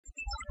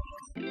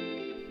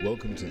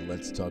Welcome to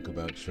Let's Talk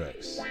About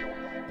Treks,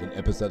 an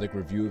episodic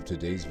review of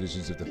today's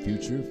visions of the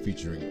future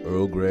featuring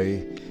Earl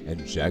Grey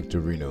and Jack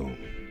Dorino.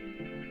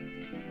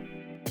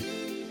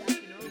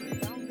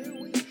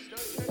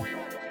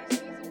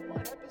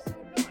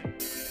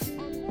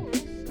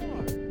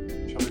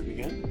 Shall we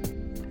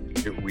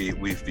begin?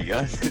 We've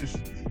begun.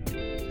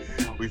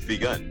 We've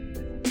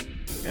begun.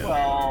 Yeah.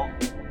 Well,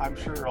 I'm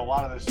sure a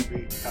lot of this will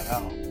be cut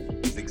out.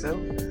 You think so?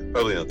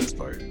 Probably not this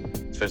part,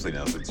 especially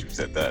now since you've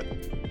said that.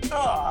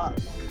 Ah,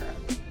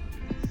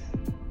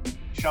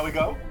 shall we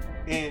go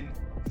in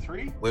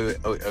 3? Wait.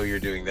 Oh, you're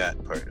doing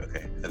that part.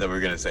 Okay. I thought we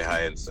were gonna say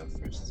hi and stuff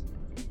first.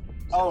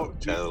 Oh,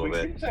 Chat a little we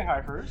bit. can say hi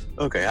first.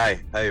 Okay.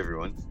 Hi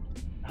everyone.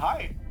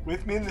 Hi.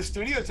 With me in the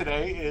studio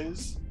today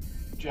is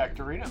Jack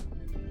Dorino.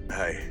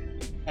 Hi.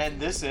 And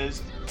this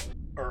is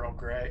Earl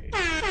Grey.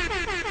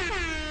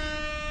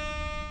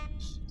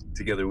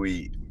 Together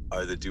we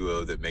are the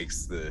duo that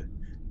makes the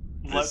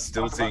Let's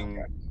talk about stilting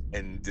Trek.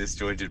 and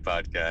disjointed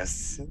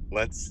podcasts.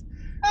 Let's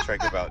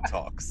trek about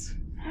talks.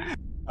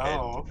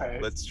 Oh, okay.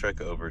 Let's trek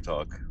over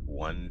talk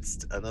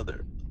once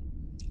another.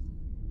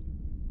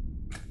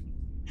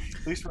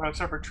 At least we're on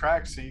separate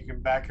tracks so you can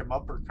back him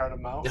up or cut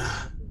him out.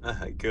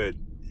 Good.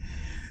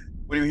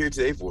 What are we here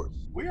today for?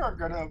 We are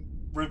going to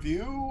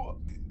review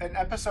an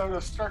episode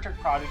of Star Trek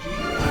Prodigy,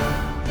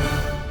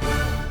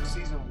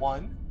 Season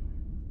 1,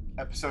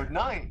 Episode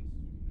 9,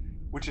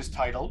 which is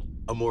titled...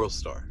 A Moral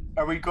Star.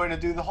 Are we going to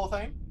do the whole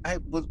thing?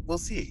 We'll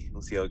see.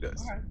 We'll see how it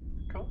goes. Okay,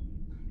 cool.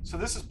 So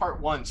this is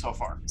part 1 so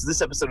far. So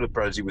this episode of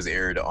Prodigy was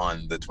aired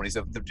on the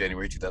 27th of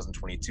January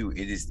 2022.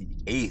 It is the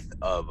 8th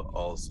of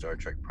all Star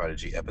Trek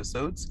Prodigy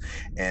episodes,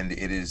 and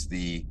it is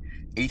the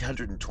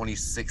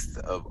 826th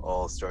of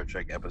all Star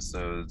Trek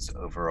episodes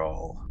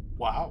overall.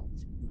 Wow.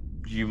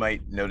 You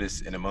might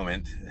notice in a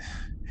moment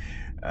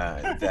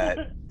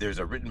that there's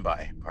a written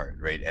by part,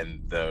 right?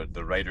 And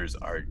the writers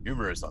are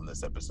numerous on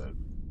this episode.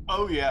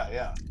 Oh,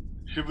 yeah.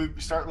 Should we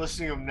start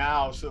listing them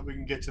now so that we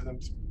can get to them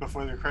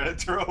before the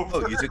credits are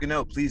over? Oh, you took a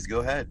note. Please go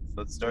ahead.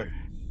 Let's start.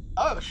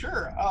 Oh,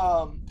 sure.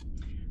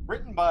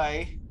 Written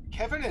by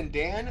Kevin and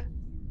Dan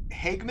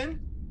Hageman,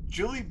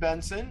 Julie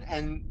Benson,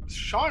 and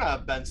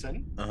Shauna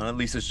Benson.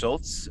 Lisa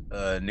Schultz,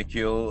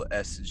 Nikhil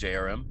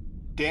SJRM.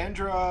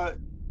 Dandra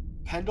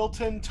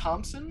Pendleton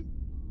Thompson,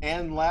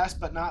 and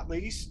last but not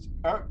least,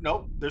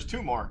 nope, there's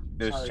 2 more.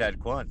 There's Sorry. Chad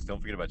Quant. Don't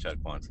forget about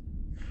Chad Quant.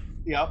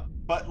 Yep,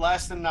 but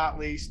last and not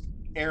least,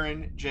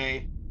 Aaron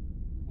J.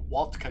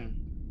 Waltkin.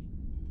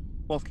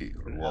 Wolfke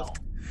or Wolf.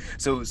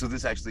 So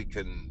this actually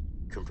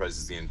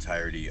comprises the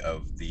entirety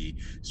of the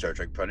Star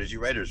Trek Prodigy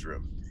writers'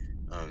 room.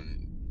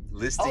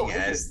 Listing is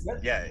as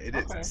it? it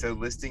is. Okay. So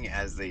listing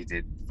as they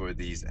did for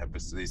these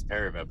episodes, these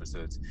pair of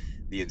episodes,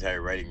 the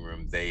entire writing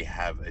room, they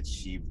have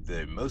achieved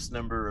the most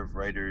number of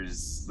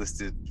writers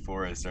listed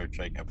for a Star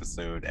Trek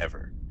episode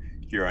ever.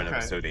 Here on Okay.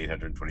 episode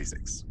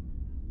 826.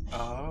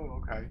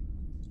 Oh, okay.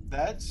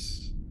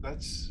 That's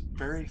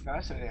very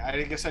fascinating.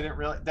 I guess I didn't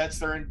realize that's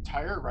their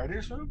entire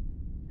writers' room.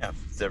 Yeah,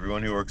 it's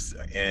everyone who works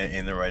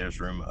in the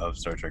writers' room of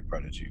Star Trek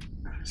Prodigy.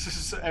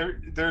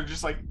 They're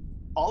just like,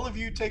 all of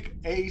you take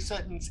a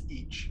sentence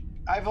each.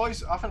 I've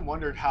often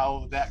wondered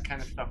how that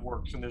kind of stuff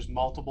works when there's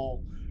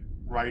multiple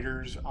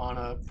writers on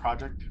a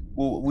project.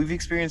 Well, we've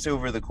experienced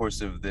over the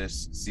course of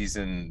this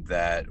season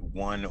that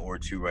 1 or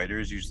 2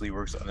 writers usually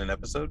works on an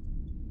episode.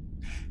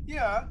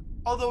 Yeah,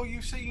 although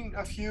you've seen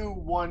a few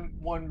one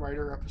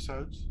writer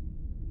episodes.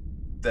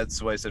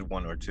 That's why I said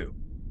 1 or 2.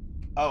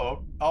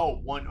 Oh,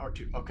 1 or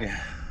 2. Okay.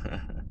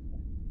 Yeah.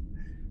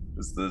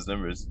 It's those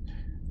numbers.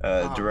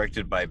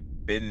 Directed by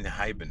Ben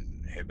Hyben.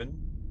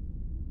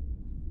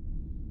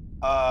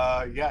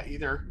 Yeah,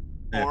 either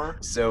Yeah. or.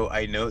 So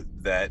I note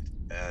that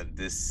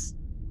this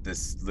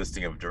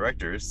listing of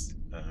directors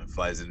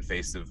flies in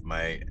face of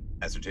my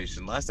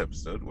assertion last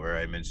episode, where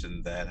I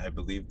mentioned that I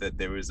believe that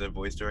there was a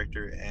voice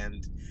director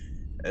and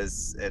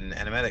as an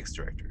animatics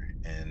director,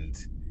 and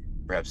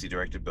perhaps he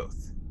directed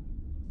both.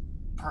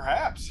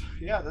 Perhaps.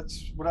 Yeah,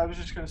 that's what I was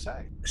just going to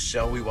say.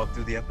 Shall we walk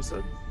through the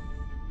episode?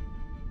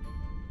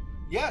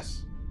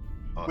 Yes.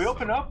 Awesome. We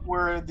open up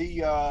where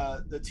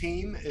the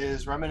team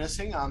is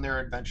reminiscing on their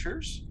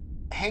adventures,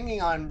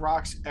 hanging on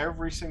rocks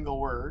every single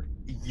word.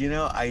 You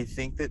know, I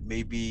think that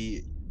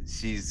maybe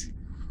she's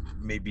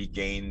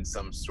gained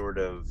some sort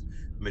of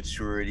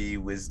maturity,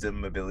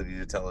 wisdom, ability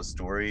to tell a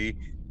story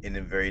in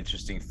a very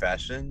interesting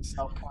fashion.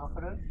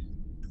 Self-confidence.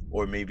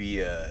 Or maybe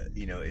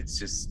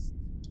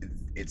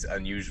it's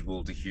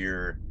unusual to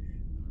hear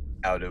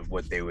out of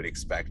what they would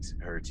expect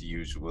her to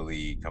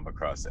usually come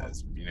across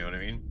as. You know what I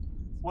mean?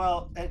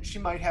 Well, and she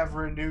might have a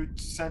renewed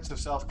sense of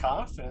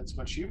self-confidence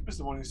when she was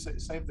the one who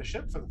saved the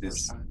ship for the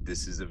first time.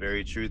 This is a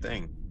very true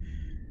thing.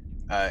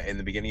 In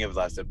the beginning of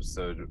last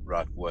episode,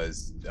 Rock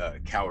was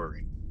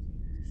cowering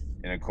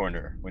in a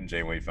corner when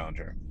Janeway found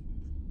her.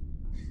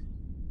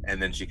 And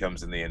then she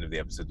comes in the end of the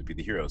episode to be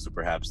the hero. So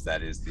perhaps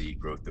that is the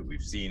growth that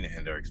we've seen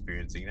and are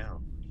experiencing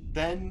now.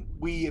 Then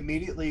we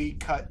immediately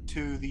cut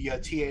to the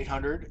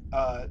T-800,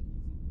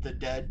 the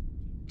dead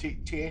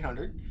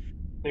T-800.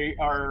 They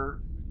are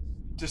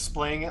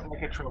displaying it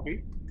like a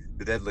trophy.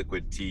 the Dead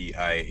Liquid TI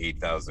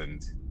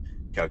 8000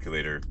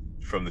 calculator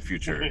from the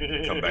future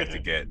come back to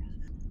get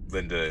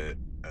Linda,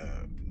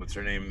 what's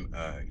her name?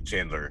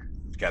 Chandler,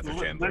 Catherine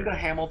Chandler. Linda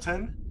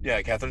Hamilton.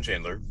 Yeah, Catherine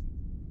Chandler.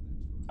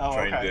 Oh,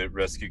 Trying okay. to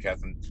rescue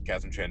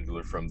Catherine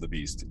Chandler from the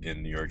Beast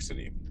in New York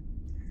City.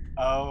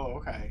 Oh,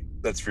 okay.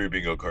 That's for your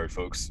bingo card,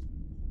 folks.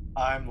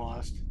 I'm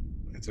lost.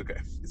 It's okay.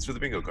 It's for the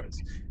bingo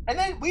cards. And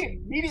then we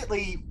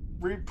immediately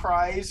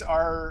reprise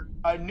our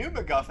new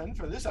MacGuffin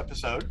for this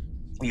episode.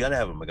 You gotta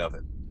have a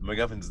MacGuffin.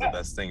 MacGuffin's the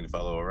best thing to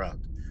follow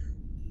around.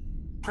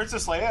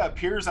 Princess Leia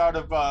appears out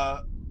of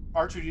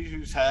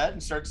R2-D2's head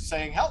and starts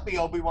saying, "Help me,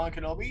 Obi-Wan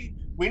Kenobi.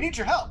 We need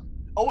your help."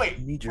 Oh wait,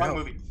 We need your wrong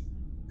help. movie.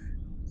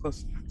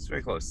 Close. It's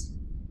very close.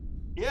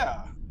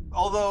 Yeah.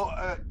 Although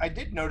I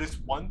did notice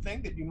one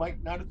thing that you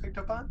might not have picked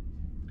up on.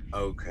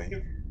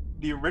 Okay.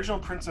 The original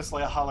Princess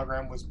Leia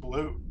hologram was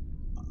blue.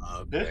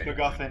 This Okay.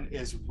 MacGuffin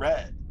is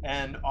red.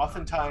 And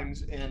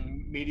oftentimes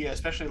in media,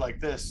 especially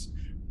like this,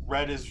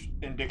 red is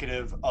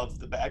indicative of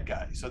the bad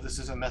guy. So this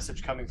is a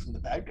message coming from the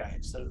bad guy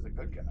instead of the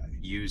good guy.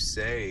 You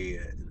say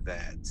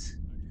that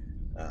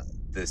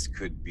this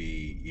could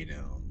be,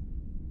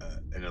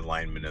 an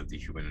alignment of the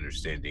human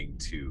understanding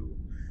to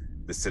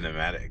the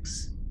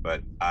cinematics,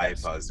 but I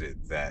Yes. posit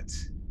that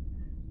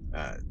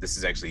this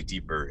is actually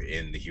deeper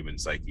in the human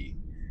psyche,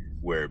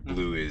 where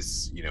blue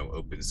is,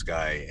 open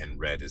sky and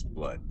red is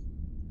blood.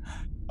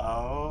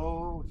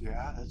 Oh,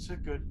 yeah, that's a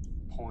good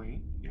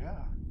point.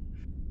 Yeah.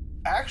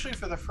 Actually,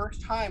 for the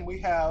first time, we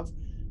have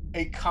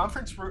a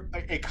conference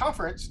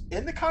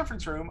in the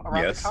conference room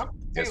around Yes. the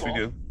conference Yes, we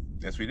table. do.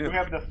 Yes, we do. We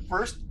have the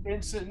first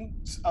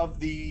instance of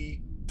the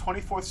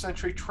 24th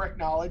century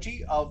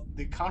technology of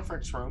the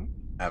conference room.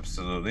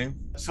 Absolutely.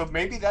 So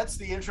maybe that's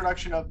the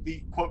introduction of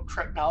the quote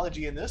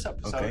technology in this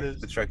episode. Okay.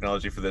 Is The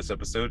technology for this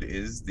episode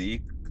is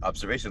the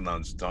observation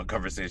lounge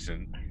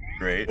conversation,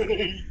 right?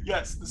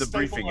 yes, The staple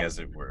briefing, of- as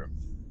it were.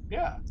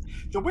 Yeah.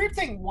 The weird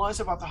thing was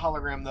about the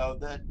hologram, though,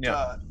 that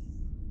Yeah.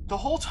 the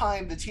whole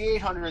time the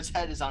T-800's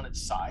head is on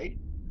its side,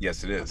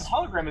 Yes, it but is. the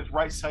hologram is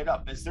right side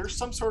up. Is there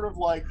some sort of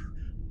like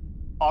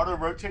auto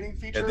rotating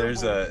feature? Yeah,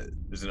 there's where-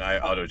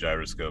 an auto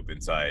gyroscope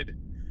inside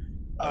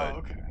Oh,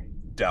 okay.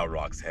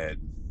 Dalrock's head.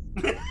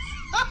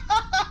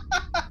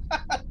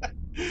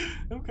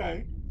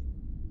 Okay.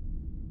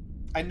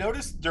 I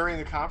noticed during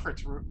the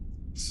conference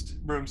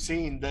room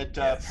scene that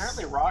Yes.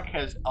 apparently Rock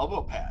has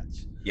elbow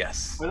pads.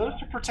 Yes. Were those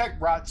to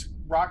protect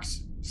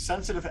Rock's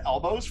sensitive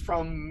elbows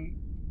from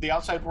the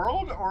outside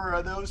world, or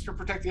are those to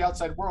protect the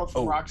outside world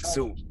from Rock's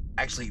so elbows?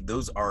 actually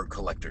those are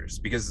collectors,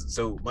 because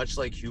so much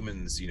like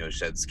humans,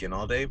 shed skin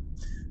all day,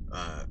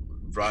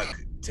 Rock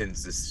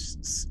tends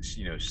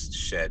to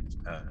shed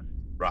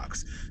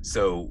rocks.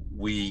 So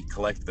we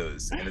collect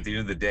those, and at the end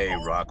of the day,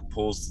 Rock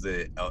pulls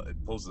the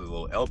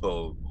little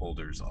elbow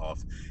holders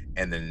off,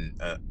 and then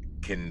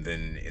can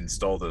then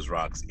install those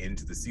rocks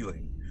into the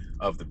ceiling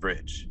of the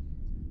bridge.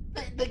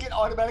 They get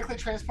automatically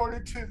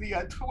transported to the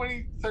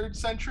 23rd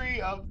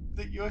century of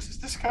the USS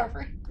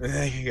Discovery.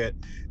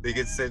 They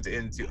get sent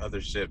into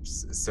other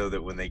ships so that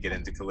when they get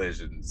into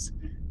collisions,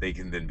 they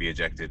can then be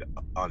ejected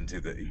onto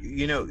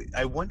the.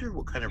 I wonder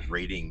what kind of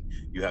rating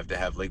you have to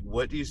have. Like,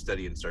 what do you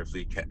study in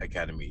Starfleet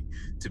Academy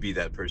to be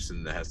that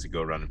person that has to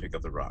go around and pick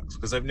up the rocks?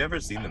 Because I've never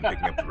seen them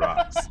picking up the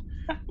rocks.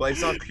 Well, I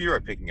saw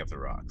Kira picking up the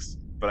rocks,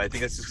 but I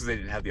think that's just because they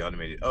didn't have the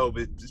automated. Oh,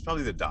 but it's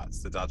probably the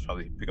dots. The dots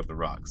probably pick up the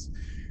rocks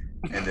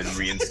and then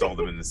reinstall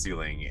them in the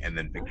ceiling and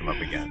then pick them up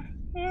again.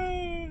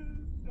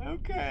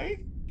 Okay.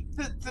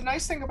 The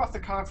nice thing about the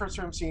conference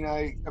room scene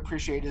I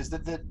appreciate is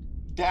that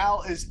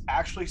Dal is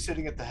actually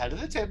sitting at the head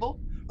of the table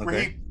where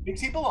Okay. he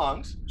thinks he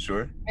belongs,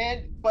 Sure.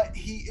 but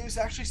he is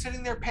actually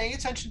sitting there paying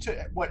attention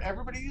to what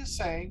everybody is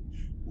saying,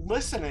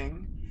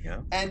 listening,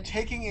 Yeah. and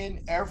taking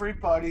in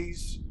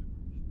everybody's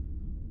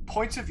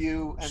points of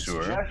view and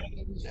Sure.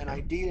 suggestions and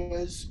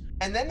ideas.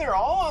 And then they're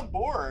all on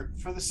board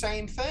for the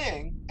same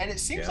thing. And it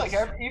seems like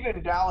Yes.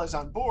 even Dal is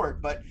on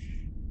board, but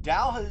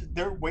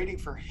they're waiting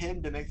for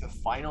him to make the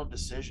final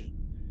decision.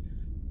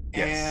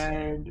 Yes.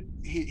 And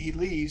he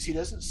leaves. He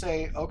doesn't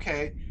say,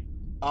 okay.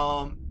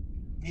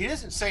 He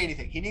doesn't say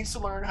anything. He needs to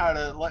learn how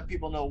to let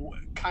people know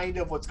kind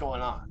of what's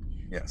going on.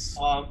 Yes.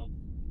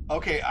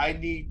 Okay, I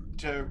need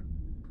to,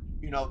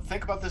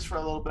 think about this for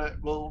a little bit.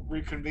 We'll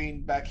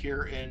reconvene back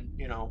here in,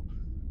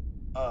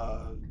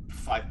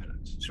 5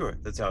 minutes. Sure.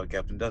 That's how a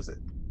captain does it.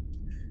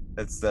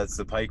 That's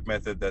the Pike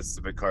method. That's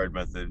the Picard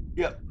method.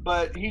 Yep,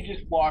 but he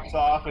just walks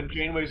off, and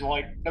Janeway's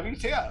like,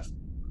 WTF?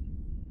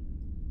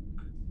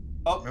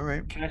 Oh, All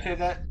right. can I say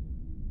that?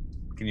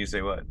 Can you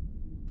say what?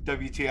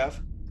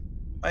 WTF?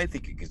 I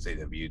think you can say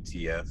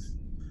WTF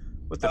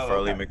with the Oh,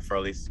 Farley okay.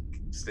 McFarley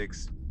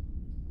sticks.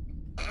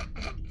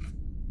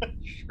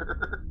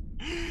 Sure.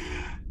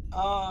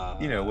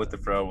 With the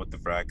fro, with the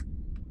frack.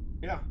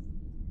 Yeah.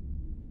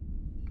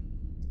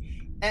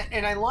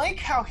 And I like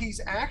how he's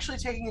actually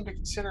taking into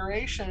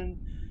consideration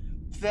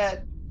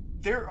that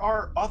there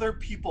are other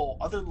people,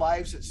 other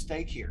lives at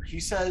stake here. He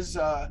says,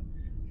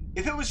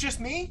 if it was just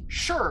me,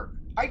 sure,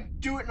 I'd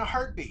do it in a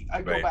heartbeat.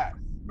 I'd go Right. back.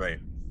 Right.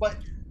 But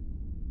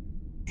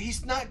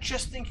he's not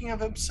just thinking of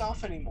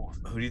himself anymore.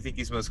 Who do you think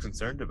he's most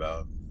concerned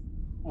about?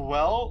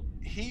 Well,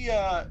 he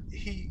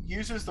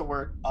uses the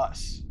word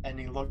us, and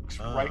he looks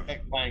right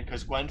at Gwen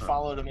because Gwen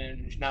followed him in,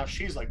 and now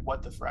she's like,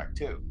 "What the frack?"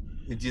 too.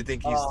 Do you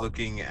think he's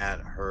looking at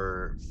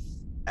her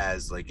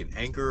as like an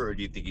anchor, or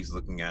do you think he's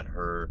looking at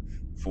her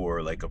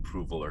for like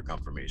approval or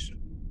confirmation?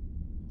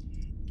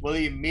 Well,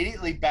 he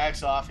immediately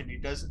backs off, and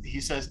he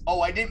says,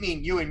 "Oh, I didn't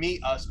mean you and me,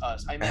 us.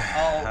 I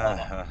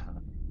meant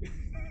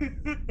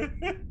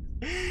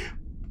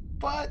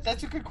But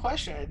that's a good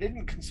question. I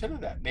didn't consider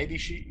that. Maybe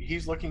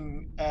he's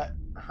looking at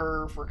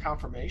her for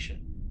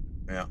confirmation.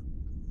 Yeah.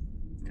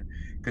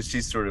 Because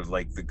she's sort of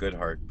like the good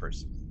heart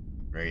person,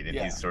 right? And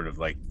he's sort of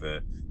like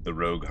the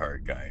rogue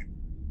heart guy.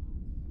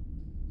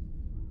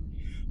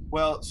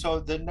 Well,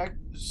 so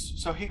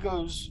he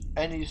goes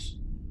and he's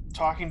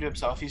talking to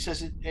himself. He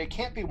says it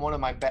can't be one of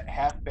my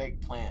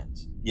half-baked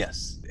plans.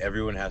 Yes,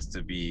 everyone has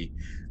to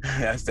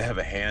have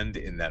a hand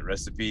in that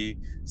recipe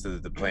so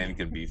that the plan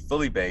can be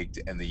fully baked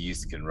and the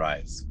yeast can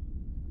rise.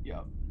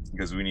 Yeah.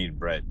 Because we need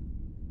bread.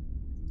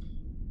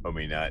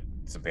 Homie, not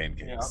some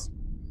pancakes.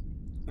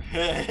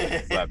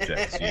 Yeah.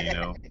 Flapjacks, you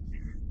know.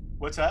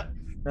 What's that?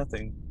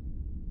 Nothing.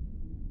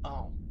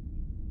 Oh.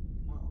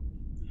 Well.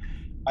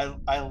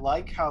 I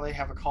like how they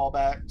have a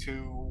callback to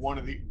one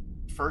of the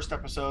first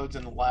episodes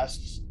in the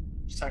last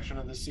section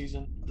of this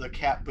season, the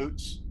cat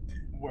boots,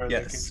 where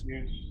they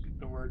confuse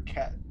the word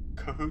cat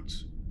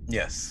cahoots.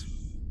 Yes,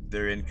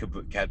 they're in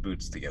cat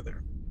boots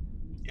together.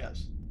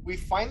 Yes, we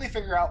finally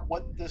figure out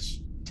what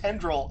this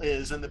tendril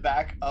is in the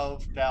back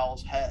of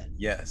Val's head.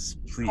 Yes,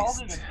 please. We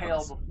called it a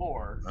tail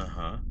before.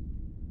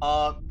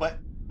 But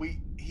we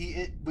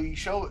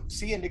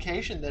see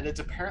indication that it's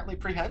apparently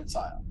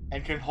prehensile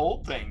and can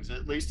hold things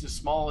at least as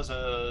small as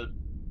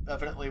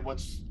evidently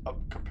what's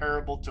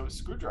comparable to a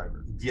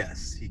screwdriver.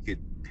 Yes, he could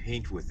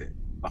paint with it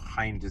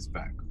behind his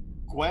back.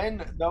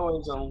 Gwen, though,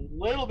 is a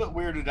little bit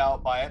weirded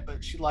out by it,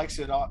 but she likes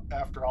it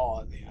after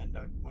all at the end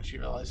when she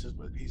realizes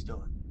what he's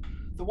doing.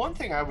 The one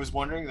thing I was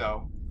wondering,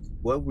 though...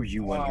 What were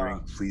you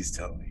wondering? Please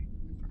tell me.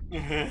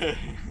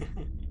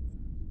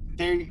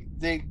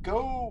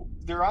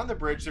 They're on the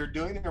bridge, they're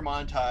doing their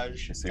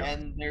montage,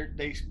 and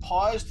they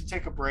pause to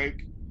take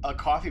a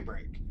coffee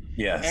break.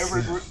 Yes.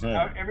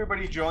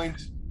 Everybody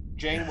joins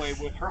Janeway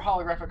with her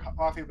holographic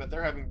coffee, but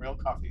they're having real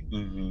coffee.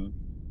 Mm-hmm.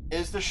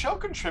 Is the show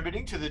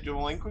contributing to the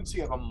delinquency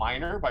of a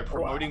minor by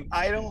promoting...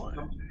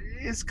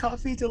 Is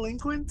coffee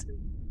delinquent?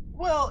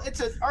 Well,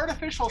 it's an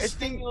artificial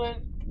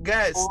stimulant.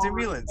 Yeah, it's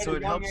stimulant, so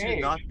it helps you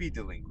not be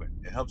delinquent.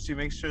 It helps you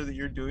make sure that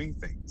you're doing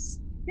things.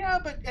 Yeah,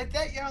 but at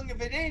that young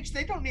of an age,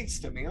 they don't need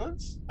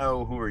stimulants.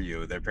 Oh, who are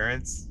you? Their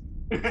parents?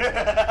 Let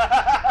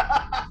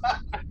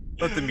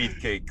them eat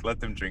cake. Let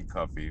them drink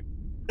coffee.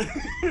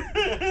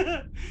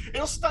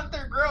 It'll stunt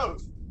their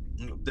growth.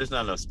 There's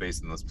not enough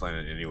space on this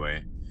planet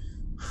anyway.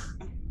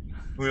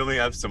 We only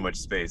have so much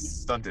space.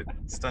 Stunted.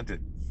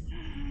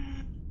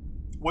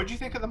 What'd you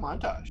think of the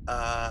montage?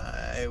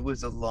 It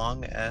was a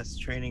long-ass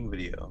training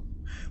video.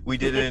 We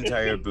did an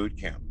entire boot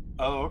camp.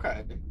 Oh,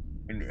 okay.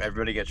 And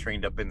everybody got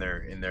trained up in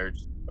their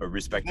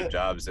respective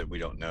jobs that we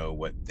don't know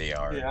what they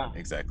are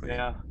exactly.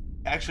 Yeah.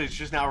 Actually, it's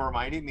just now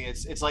reminding me.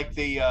 It's like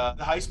the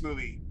heist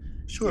movie.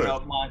 Sure.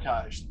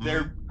 Montage. Mm-hmm.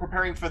 They're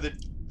preparing for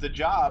the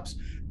jobs,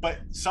 but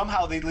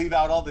somehow they leave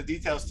out all the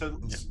details so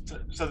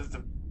that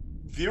the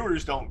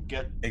viewers don't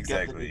get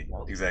exactly.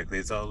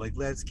 It's all like,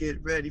 let's get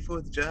ready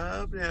for the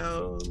job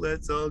now.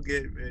 Let's all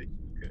get ready.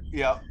 Okay.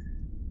 Yeah.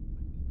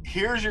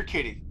 Here's your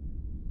kitty.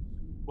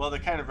 Well, they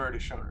kind of already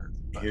shown her.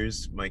 But...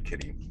 Here's my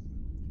kitty.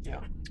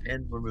 Yeah.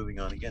 And we're moving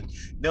on again.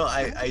 No,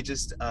 I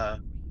just I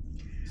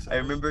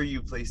remember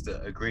you placed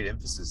a great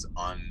emphasis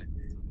on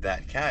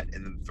that cat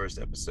in the first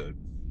episode.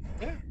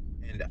 Yeah.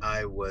 And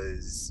I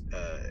was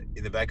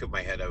in the back of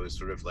my head, I was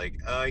sort of like,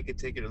 oh, I could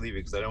take it or leave it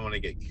because I don't want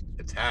to get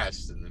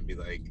attached and then be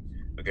like,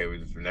 okay,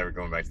 we're never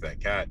going back to that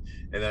cat.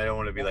 And then I don't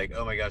want to be like,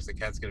 oh my gosh, the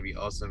cat's gonna be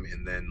awesome,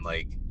 and then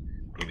like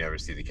you never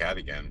see the cat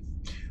again.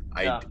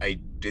 I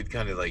did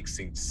kind of like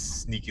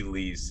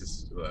sneakily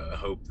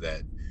hope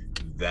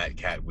that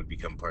cat would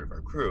become part of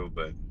our crew,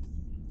 but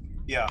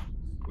yeah,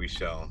 we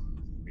shall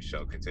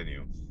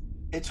continue.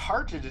 It's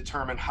hard to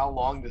determine how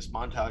long this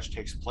montage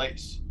takes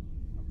place.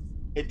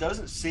 It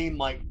doesn't seem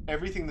like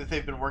everything that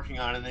they've been working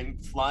on and then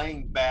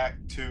flying back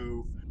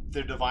to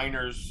the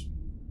diviner's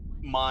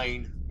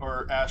mine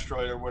or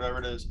asteroid or whatever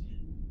it is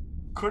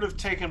could have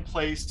taken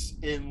place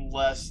in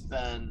less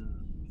than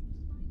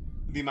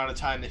the amount of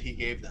time that he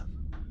gave them,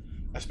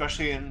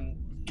 especially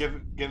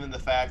given the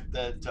fact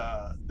that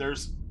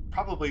there's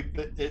probably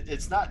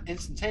it's not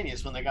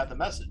instantaneous when they got the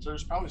message.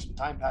 There's probably some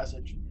time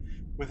passage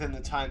within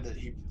the time that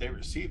they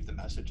received the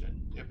message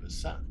and it was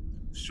sent.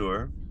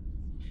 Sure.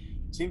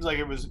 Seems like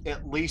it was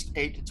at least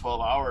 8 to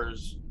 12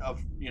 hours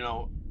of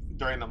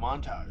during the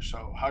montage.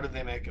 So how did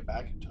they make it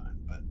back in time?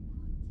 But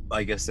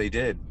I guess they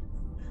did.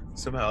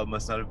 Somehow it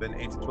must not have been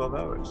 8 to 12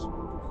 hours.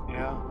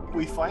 Yeah.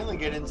 We finally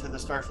get into the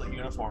Starfleet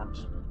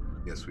uniforms.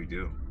 Yes, we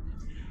do.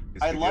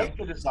 I like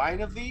the design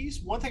of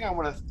these. One thing I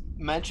want to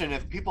mention,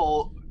 if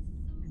people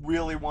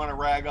really want to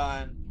rag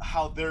on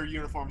how their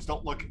uniforms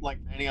don't look like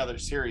any other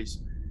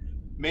series.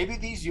 Maybe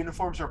these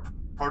uniforms are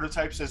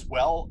prototypes as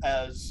well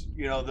as,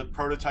 you know,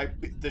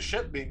 the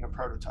ship being a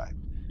prototype.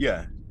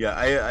 Yeah,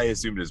 I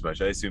assumed as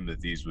much. I assumed that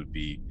these would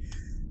be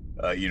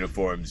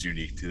uniforms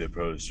unique to the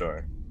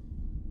Protostar.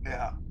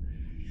 Yeah.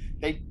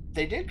 They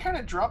did kind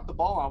of drop the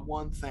ball on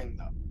one thing,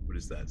 though. What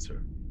is that,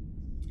 sir?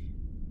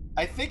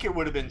 I think it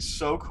would have been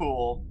so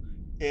cool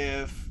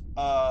if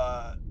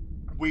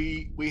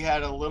we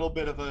had a little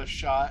bit of a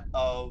shot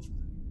of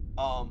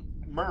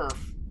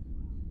Murph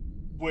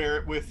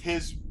where with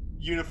his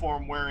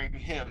uniform wearing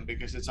him,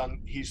 because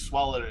he's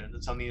swallowed it and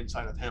it's on the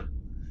inside of him.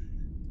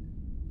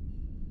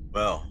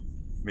 Well,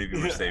 maybe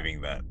we're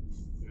saving that.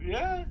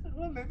 Yeah,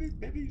 well,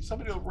 maybe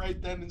somebody will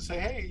write them and say,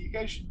 hey, you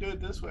guys should do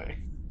it this way.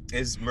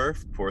 Is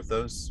Murph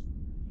Porthos?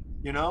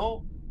 You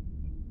know,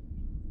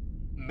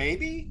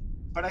 maybe,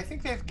 but I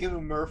think they've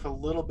given Murph a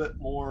little bit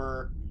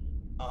more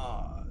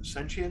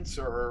sentience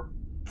or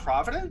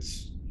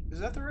providence. Is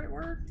that the right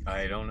word?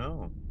 I don't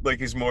know. Like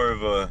he's more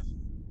of a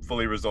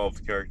fully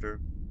resolved character.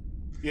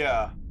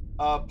 Yeah.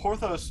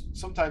 Porthos,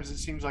 sometimes it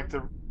seems like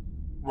the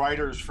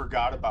writers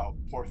forgot about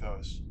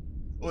Porthos.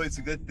 Well, it's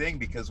a good thing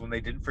because when they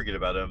didn't forget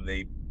about him,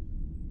 they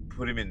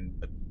put him in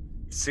a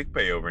sick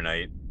bay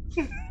overnight.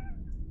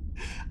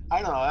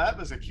 I don't know. That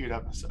was a cute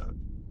episode.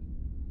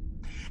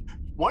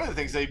 One of the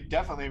things they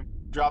definitely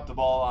dropped the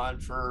ball on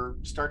for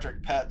Star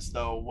Trek Pets,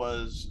 though,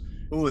 was...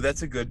 Oh,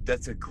 that's a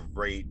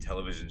great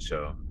television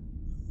show.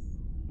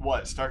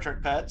 What, Star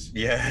Trek Pets?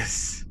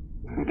 Yes.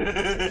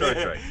 Star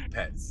Trek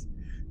Pets.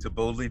 To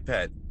boldly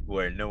pet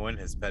where no one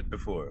has pet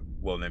before.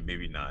 Well, then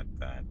maybe not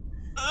that.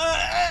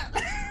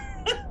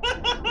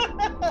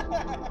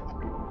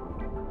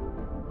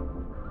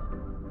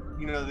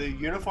 You know, the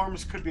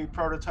uniforms could be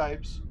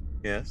prototypes.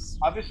 Yes.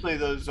 Obviously,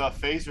 those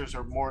phasers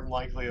are more than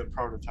likely a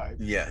prototype.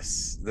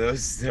 Yes,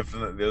 those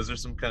are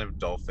some kind of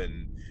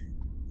dolphin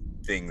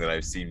thing that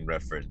I've seen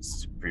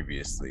referenced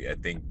previously. I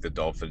think the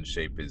dolphin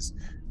shape is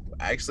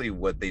actually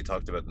what they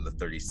talked about in the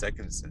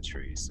 32nd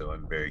century. So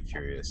I'm very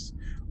curious.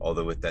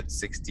 Although with that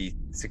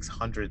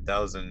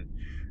 600,000,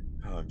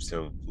 oh, I'm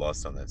so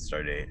lost on that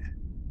star date.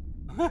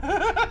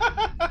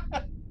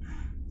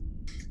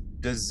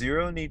 Does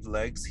Zero need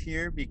legs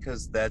here?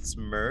 Because that's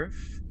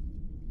Murph.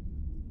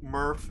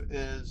 Murph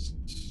is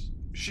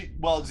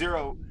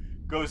Zero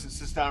goes and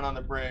sits down on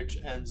the bridge,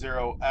 and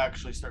Zero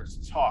actually starts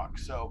to talk.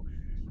 So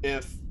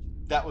if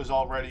that was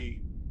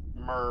already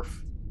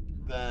Murph,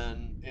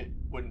 then it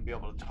wouldn't be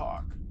able to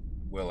talk.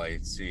 Well, I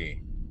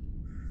see.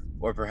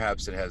 Or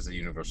perhaps it has a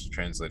universal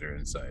translator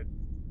inside.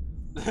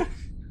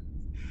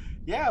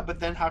 Yeah, but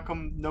then how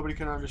come nobody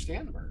can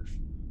understand Murph?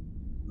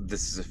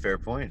 This is a fair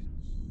point.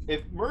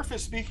 If Murph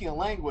is speaking a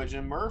language,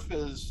 and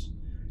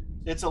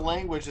it's a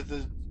language that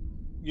the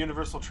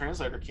universal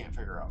translator can't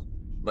figure out.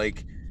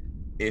 Like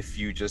if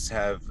you just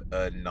have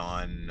a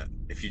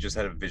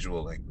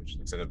visual language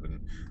instead of an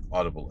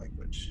audible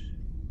language.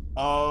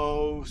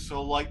 Oh,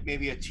 so like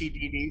maybe a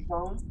TDD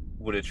phone?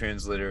 Would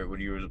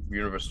your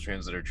universal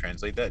translator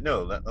translate that?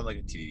 No, not like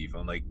a TDD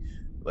phone, like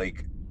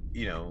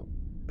you know,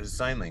 a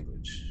sign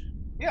language.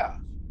 Yeah.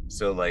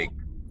 So like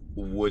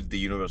would the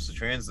universal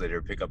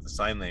translator pick up the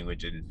sign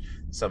language and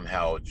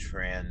somehow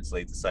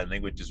translate the sign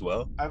language as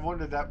well? I've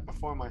wondered that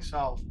before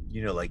myself.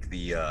 You know, like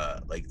the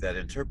like that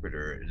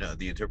interpreter,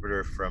 the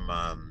interpreter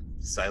from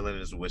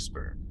Silent as a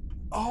Whisper.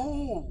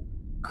 Oh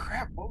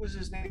crap, what was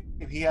his name?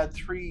 He had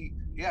 3.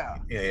 Yeah,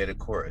 he had a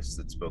chorus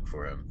that spoke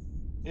for him.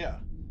 Yeah.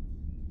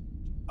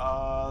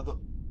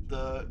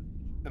 The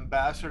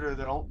ambassador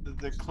that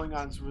the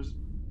Klingons was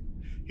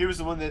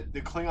the one that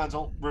the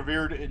Klingons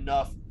revered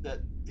enough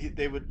that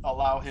they would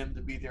allow him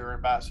to be their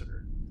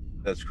ambassador.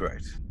 That's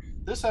correct.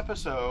 This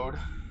episode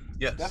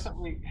yes,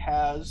 definitely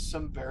has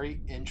some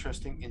very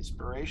interesting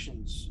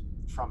inspirations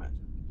from it.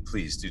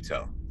 Please do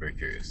tell. Very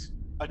curious.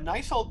 A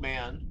nice old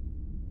man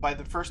by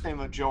the first name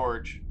of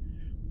George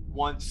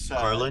once said...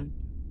 Carlin?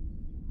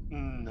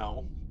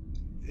 No.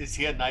 Is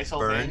he a nice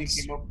old Burns? man?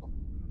 He came up...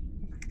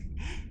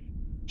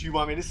 Do you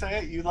want me to say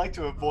it? You like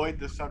to avoid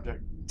the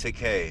subject.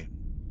 Takei.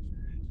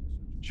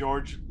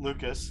 George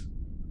Lucas.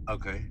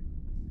 Okay.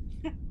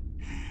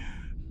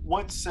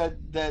 Once said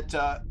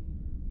that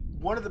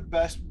one of the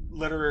best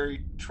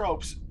literary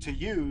tropes to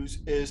use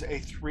is a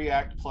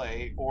 3-act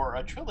play or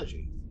a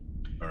trilogy.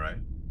 All right.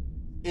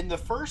 In the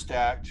first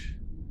act,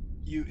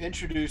 you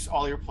introduce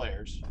all your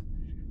players.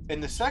 In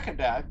the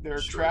second act, they're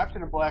trapped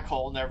in a black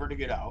hole, never to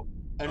get out.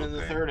 And in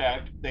the third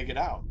act, they get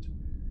out.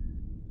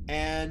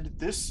 And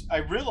this, I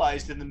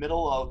realized in the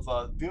middle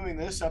of viewing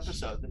this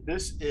episode that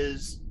this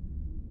is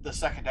the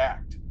second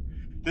act.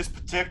 This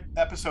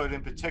episode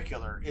in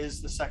particular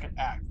is the second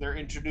act. They're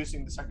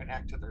introducing the second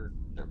act to their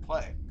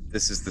play.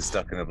 This is the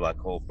stuck in a black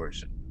hole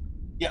portion.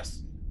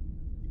 Yes.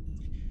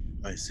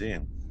 I see.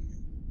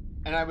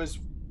 And I was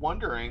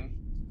wondering,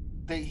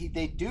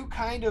 they do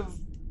kind of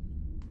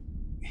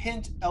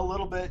hint a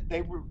little bit,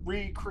 they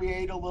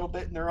recreate a little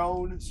bit in their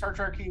own Star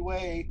Trek-y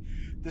way,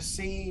 the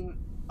scene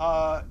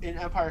in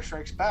Empire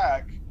Strikes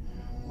Back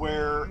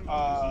where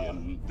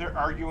they're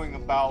arguing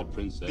about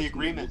the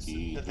agreements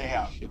that they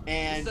have,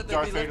 and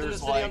Darth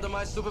Vader's like, I'm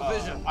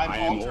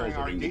altering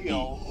our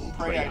deal,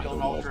 pray I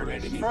don't alter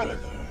it any further.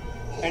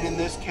 And in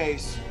this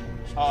case,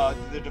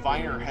 the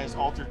diviner has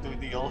altered the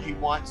deal. He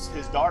wants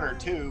his daughter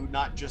too,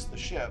 not just the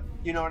ship.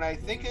 You know, and I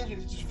think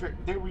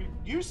they were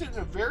used it in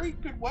a very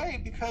good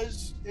way,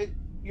 because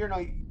you're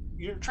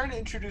trying to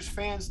introduce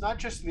fans not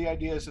just to the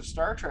ideas of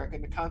Star Trek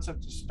and the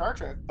concept of Star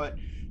Trek, but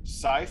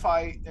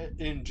sci-fi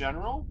in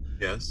general.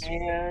 Yes.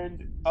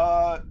 And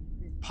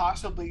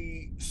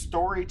possibly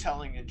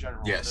storytelling in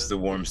general. Yes, the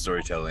warm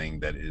storytelling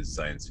that is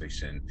science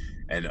fiction.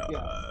 And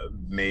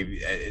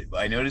maybe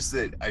I noticed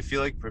that I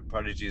feel like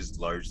Prodigy is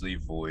largely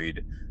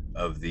void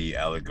of the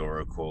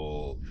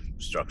allegorical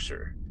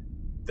structure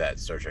that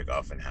Star Trek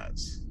often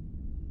has.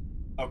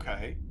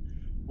 Okay.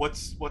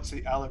 What's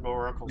the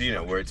allegorical structure? You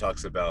know, where it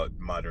talks about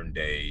modern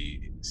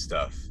day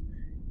stuff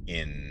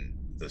in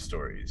the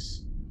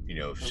stories, you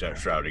know,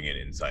 shrouding it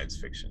in science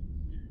fiction.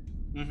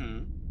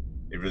 Mm-hmm.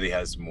 It really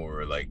has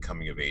more like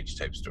coming of age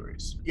type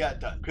stories. Yeah,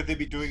 it does. Could they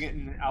be doing it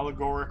in an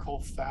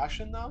allegorical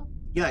fashion though?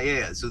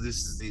 Yeah. So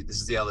this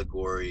is the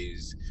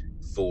allegories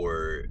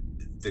for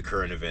the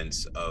current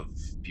events of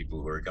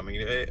people who are coming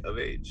of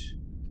age.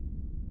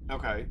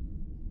 Okay.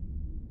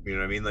 You know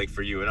what I mean? Like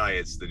for you and I,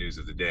 it's the news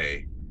of the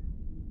day.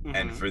 Mm-hmm.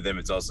 And for them,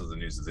 it's also the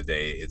news of the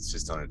day. It's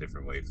just on a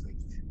different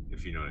wavelength,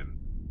 if you know what I mean.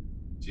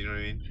 Do you know what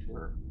I mean?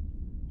 Sure.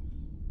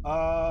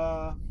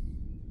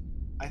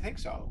 I think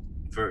so.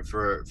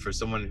 For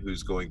someone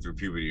who's going through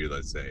puberty,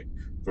 let's say,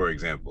 for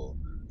example,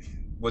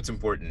 what's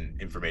important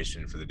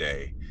information for the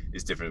day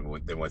is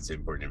different than what's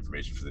important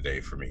information for the day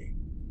for me.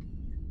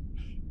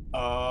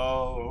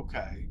 Oh,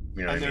 okay.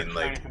 You know what I mean? They're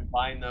trying to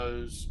combine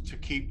those to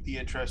keep the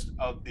interest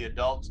of the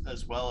adults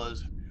as well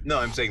as. No,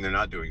 I'm saying they're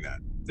not doing that.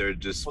 They're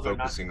just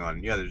focusing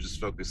on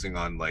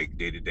like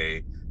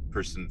day-to-day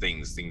person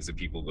things that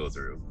people go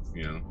through,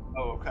 you know?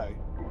 Oh, okay.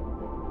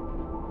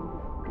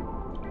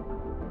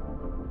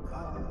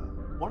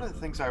 One of the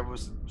things I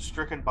was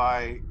stricken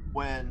by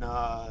when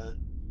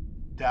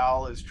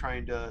Dal is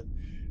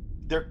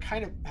they're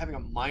kind of having a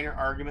minor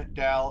argument,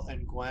 Dal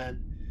and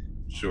Gwen.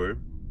 Sure.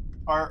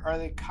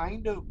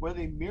 Were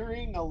they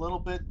mirroring a little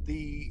bit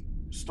the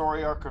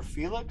story arc of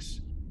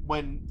Felix,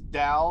 when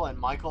Dal and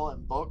Michael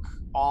and Book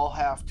all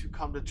have to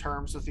come to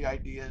terms with the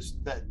ideas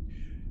that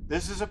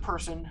this is a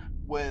person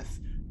with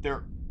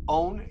their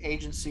own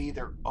agency,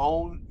 their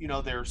own, you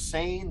know, they're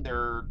sane,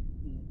 they're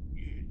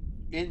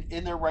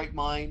in their right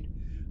mind,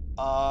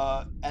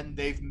 and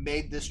they've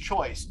made this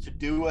choice to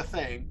do a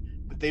thing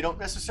that they don't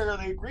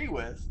necessarily agree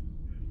with,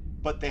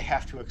 but they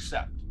have to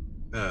accept.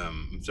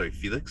 I'm sorry,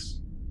 Felix?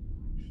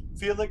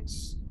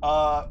 Felix,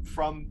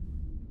 from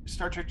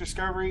Star Trek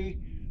Discovery,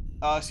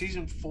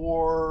 season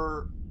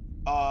 4,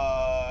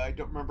 I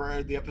don't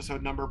remember the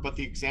episode number, but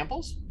the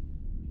examples.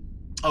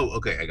 Oh,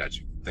 okay, I got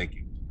you. Thank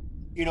you.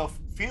 You know,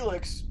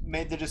 Felix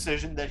made the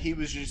decision that he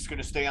was just going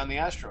to stay on the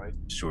asteroid.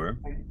 Sure.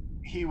 And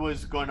he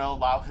was going to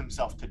allow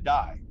himself to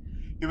die.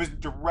 He was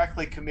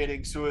directly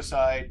committing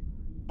suicide,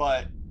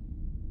 but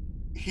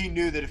he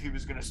knew that if he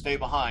was going to stay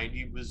behind,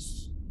 he had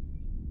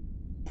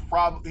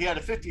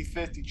a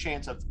 50-50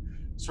 chance of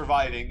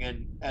surviving,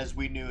 and as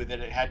we knew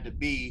that it had to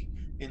be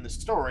in the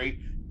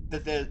story,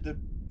 that the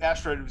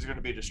asteroid was going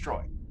to be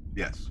destroyed.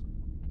 Yes.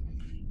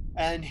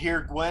 And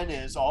here Gwen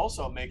is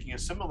also making a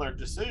similar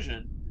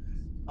decision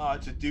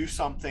to do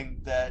something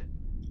that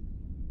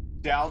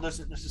Dal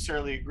doesn't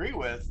necessarily agree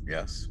with.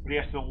 Yes. But he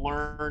has to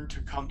learn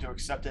to come to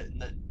accept it,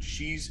 and that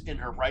she's in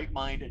her right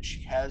mind and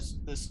she has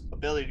this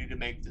ability to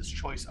make this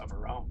choice of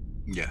her own.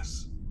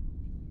 Yes.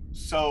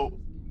 So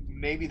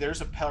maybe there's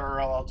a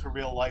parallel to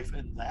real life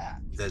in that.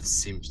 That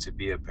seems to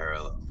be a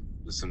parallel.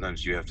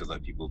 Sometimes you have to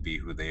let people be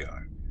who they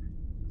are.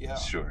 Yeah.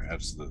 Sure,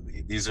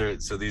 absolutely. These are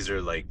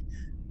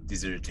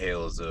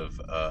tales of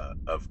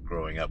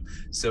growing up.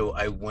 So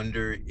I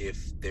wonder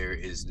if there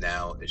is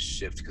now a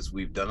shift, because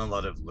we've done a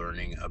lot of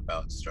learning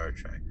about Star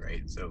Trek,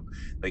 right? So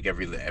like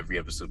every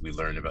episode we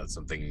learn about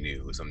something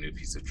new, some new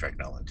piece of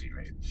technology,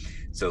 right?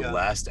 So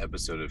last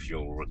episode, if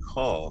you'll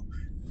recall,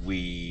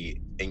 we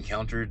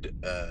encountered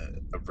a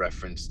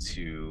reference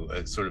to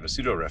a sort of a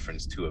pseudo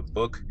reference to a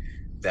book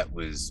that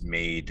was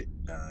made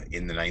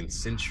in the 9th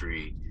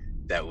century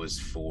that was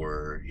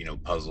for, you know,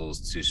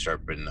 puzzles to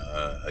sharpen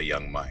a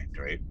young mind,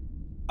 right?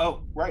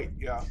 Oh, right,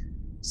 yeah.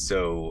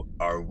 So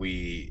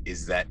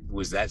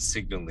was that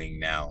signaling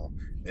now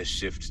a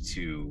shift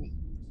to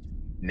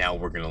now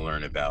we're going to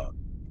learn about,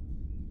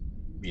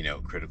 you know,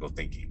 critical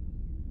thinking?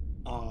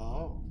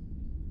 Oh,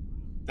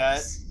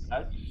 that's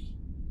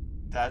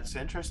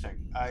interesting.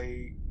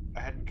 I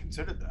hadn't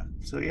considered that.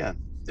 So yeah,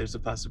 there's a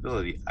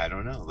possibility. I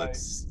don't know.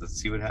 Let's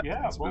see what happens.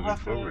 Yeah, we'll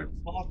have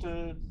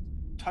to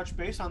touch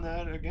base on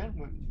that again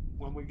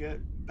when we get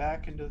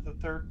back into the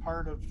third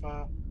part of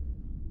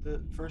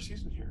the first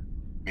season here.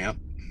 Yep.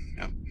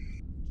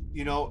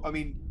 You know, I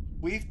mean,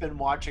 we've been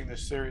watching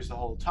this series the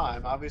whole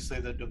time.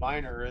 Obviously, the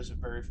diviner isn't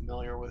very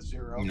familiar with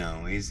Zero.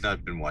 No, he's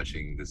not been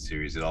watching the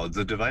series at all.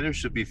 The diviner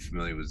should be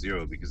familiar with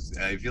Zero, because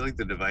I feel like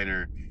the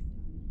diviner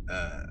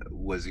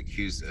was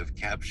accused of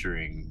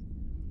capturing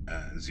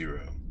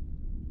Zero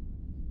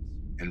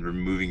and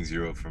removing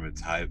Zero from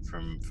its hive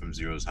from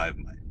Zero's hive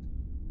mind.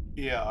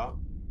 Yeah,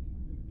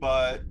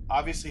 but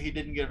obviously he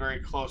didn't get a very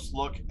close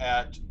look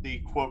at the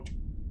quote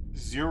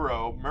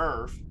Zero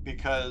Murph,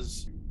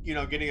 because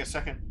getting a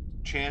second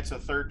chance, a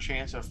third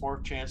chance, a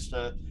fourth chance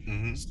to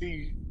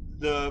see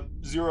the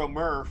Zero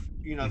Murph,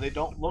 they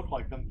don't look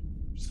like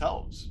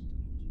themselves.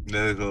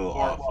 They go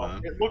off, huh?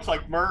 It looks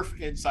like Murph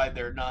inside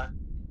there, not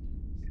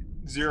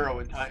Zero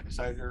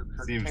inside her.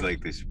 Seems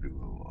like they should be a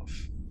little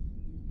off.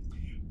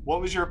 What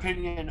was your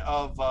opinion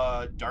of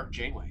Dark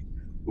Janeway?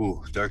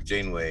 Ooh, Dark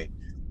Janeway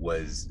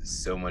was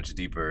so much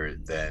deeper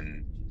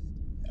than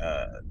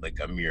like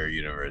a mirror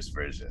universe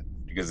version,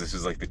 because this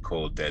is like the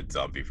cold dead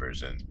zombie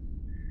version.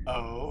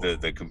 Oh,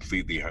 the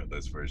completely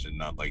heartless version,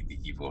 not like the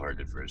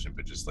evil-hearted version,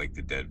 but just like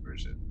the dead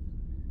version.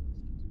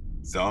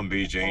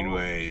 Zombie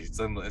Janeway. It's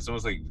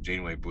almost like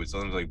Janeway, but it's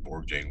almost like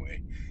Borg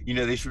Janeway.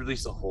 They should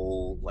release a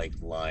whole like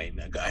line.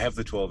 I have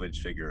the 12-inch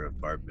figure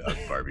of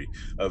Barbie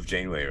of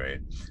Janeway, right?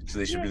 So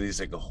they should release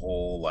like a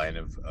whole line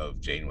of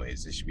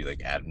Janeways. They should be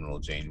like Admiral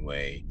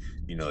Janeway,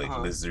 like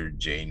Lizard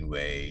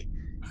Janeway,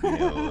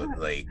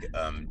 like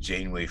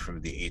Janeway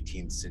from the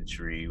 18th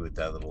century with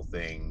that little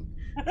thing,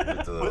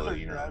 with the little,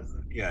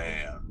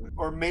 yeah.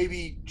 Or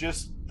maybe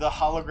just the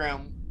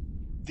hologram,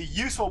 the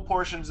useful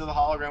portions of the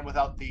hologram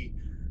without the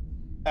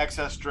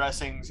excess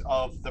dressings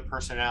of the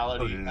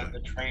personality and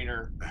the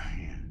trainer.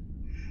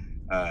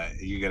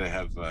 You gotta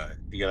have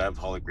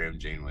hologram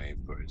Janeway,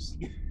 of course.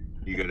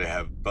 You gotta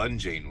have bun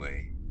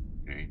Janeway,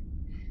 right?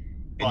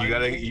 And you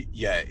gotta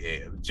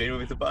Janeway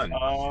with the bun.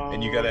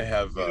 And you gotta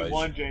have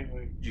one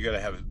Janeway. You gotta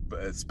have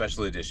a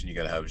special edition. You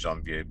gotta have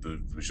Genevieve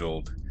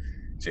Bujold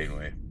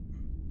Janeway.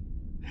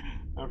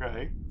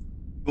 Okay.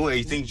 Boy,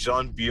 you think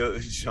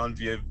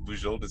Genevieve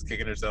Bujold is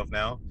kicking herself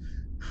now?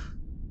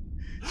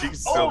 She can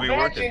still be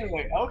working.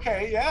 Janeway.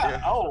 Okay,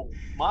 yeah. Oh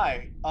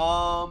my.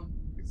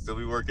 Could still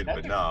be working,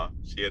 but nah,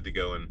 she had to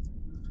go and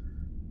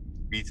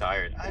be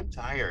tired. I'm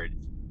tired.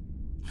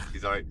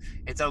 She's all right.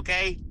 It's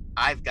okay.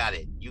 I've got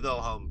it. You go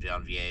home,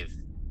 Genevieve.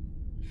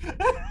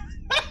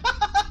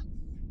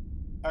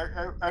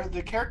 Are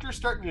the characters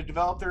starting to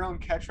develop their own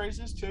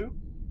catchphrases too?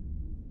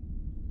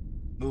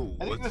 Ooh,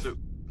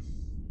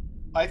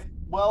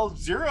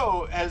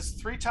 Zero has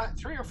three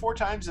or four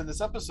times in this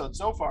episode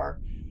so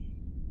far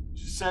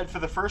said for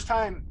the first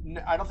time.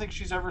 I don't think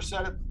she's ever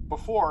said it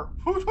before.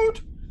 Hoot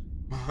hoot.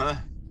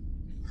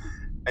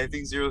 I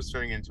think Zero's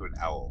turning into an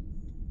owl.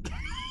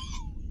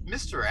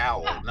 Mr.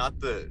 Owl, not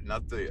the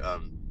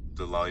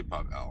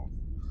lollipop owl,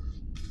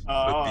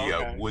 but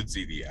the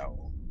Woodsy the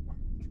owl.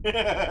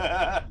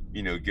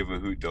 Give a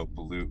hoot, don't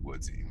pollute,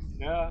 Woodsy.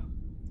 Yeah.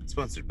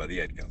 Sponsored by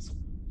the Ad Council.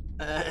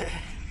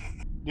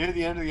 Near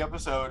the end of the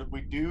episode,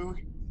 we do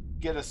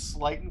get a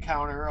slight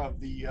encounter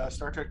of the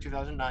Star Trek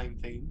 2009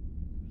 theme.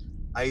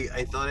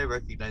 I thought I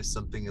recognized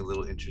something a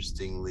little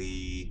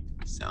interestingly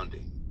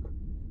sounding.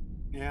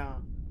 Yeah.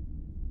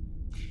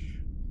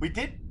 We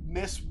did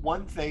miss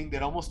one thing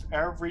that almost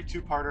every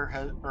two-parter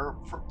has, or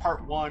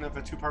part one of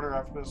a two-parter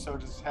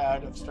episode has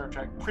had of Star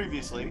Trek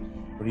previously.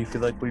 What do you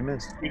feel like we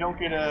missed? We don't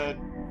get a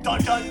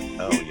dun-dun.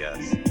 Oh,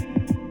 yes.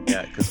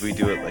 Yeah, because we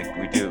do it like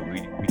we do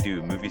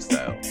movie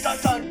style.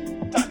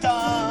 Dun-dun,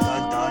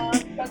 dun-dun,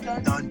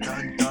 dun-dun,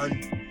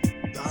 dun-dun,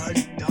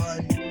 dun-dun,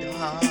 dun-dun.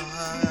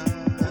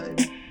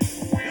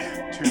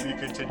 To be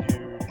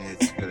continued.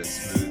 It's got a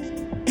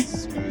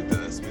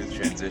smooth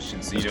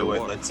transition. So you know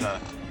what? Let's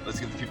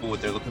give the people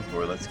what they're looking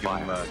for. Let's give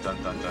them dun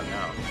dun dun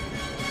now.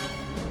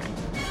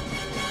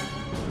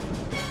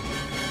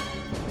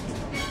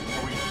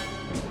 Are we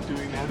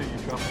doing that, or you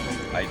dropping it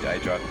in? I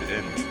dropped it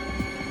in.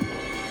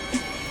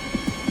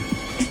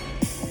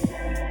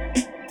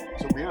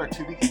 So we are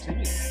to be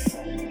continued.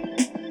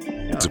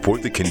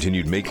 Support the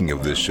continued making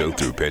of this show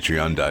through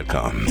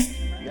Patreon.com.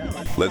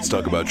 Let's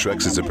Talk About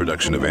Treks is a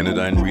production of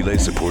Anodyne Relay,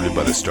 supported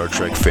by the Star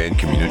Trek fan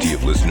community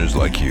of listeners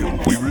like you.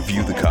 We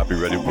review the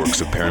copyrighted works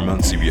of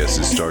Paramount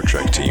CBS's Star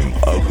Trek team,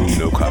 of whom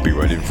no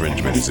copyright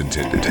infringement is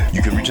intended.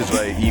 You can reach us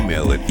via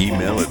email at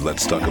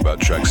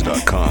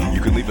letstalkabouttreks.com. You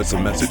can leave us a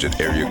message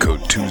at area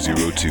code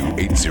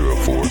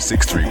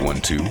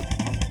 202-804-6312.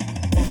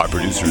 Our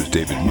producer is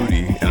David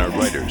Moody, and our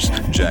writers,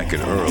 Jack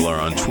and Earl, are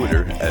on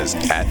Twitter as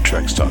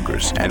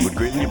 @TreksTalkers, and would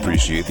greatly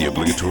appreciate the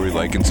obligatory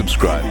like and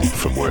subscribe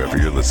from wherever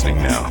you're listening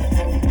now.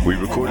 We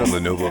record on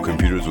Lenovo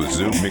computers with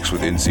Zoom, mix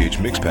with NCH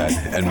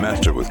Mixpad, and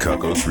master with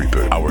Kakos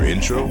Reaper. Our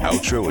intro,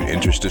 outro, and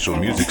interstitial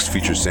musics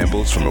feature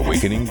samples from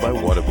Awakening by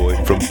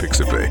Waterboy from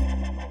Pixabay.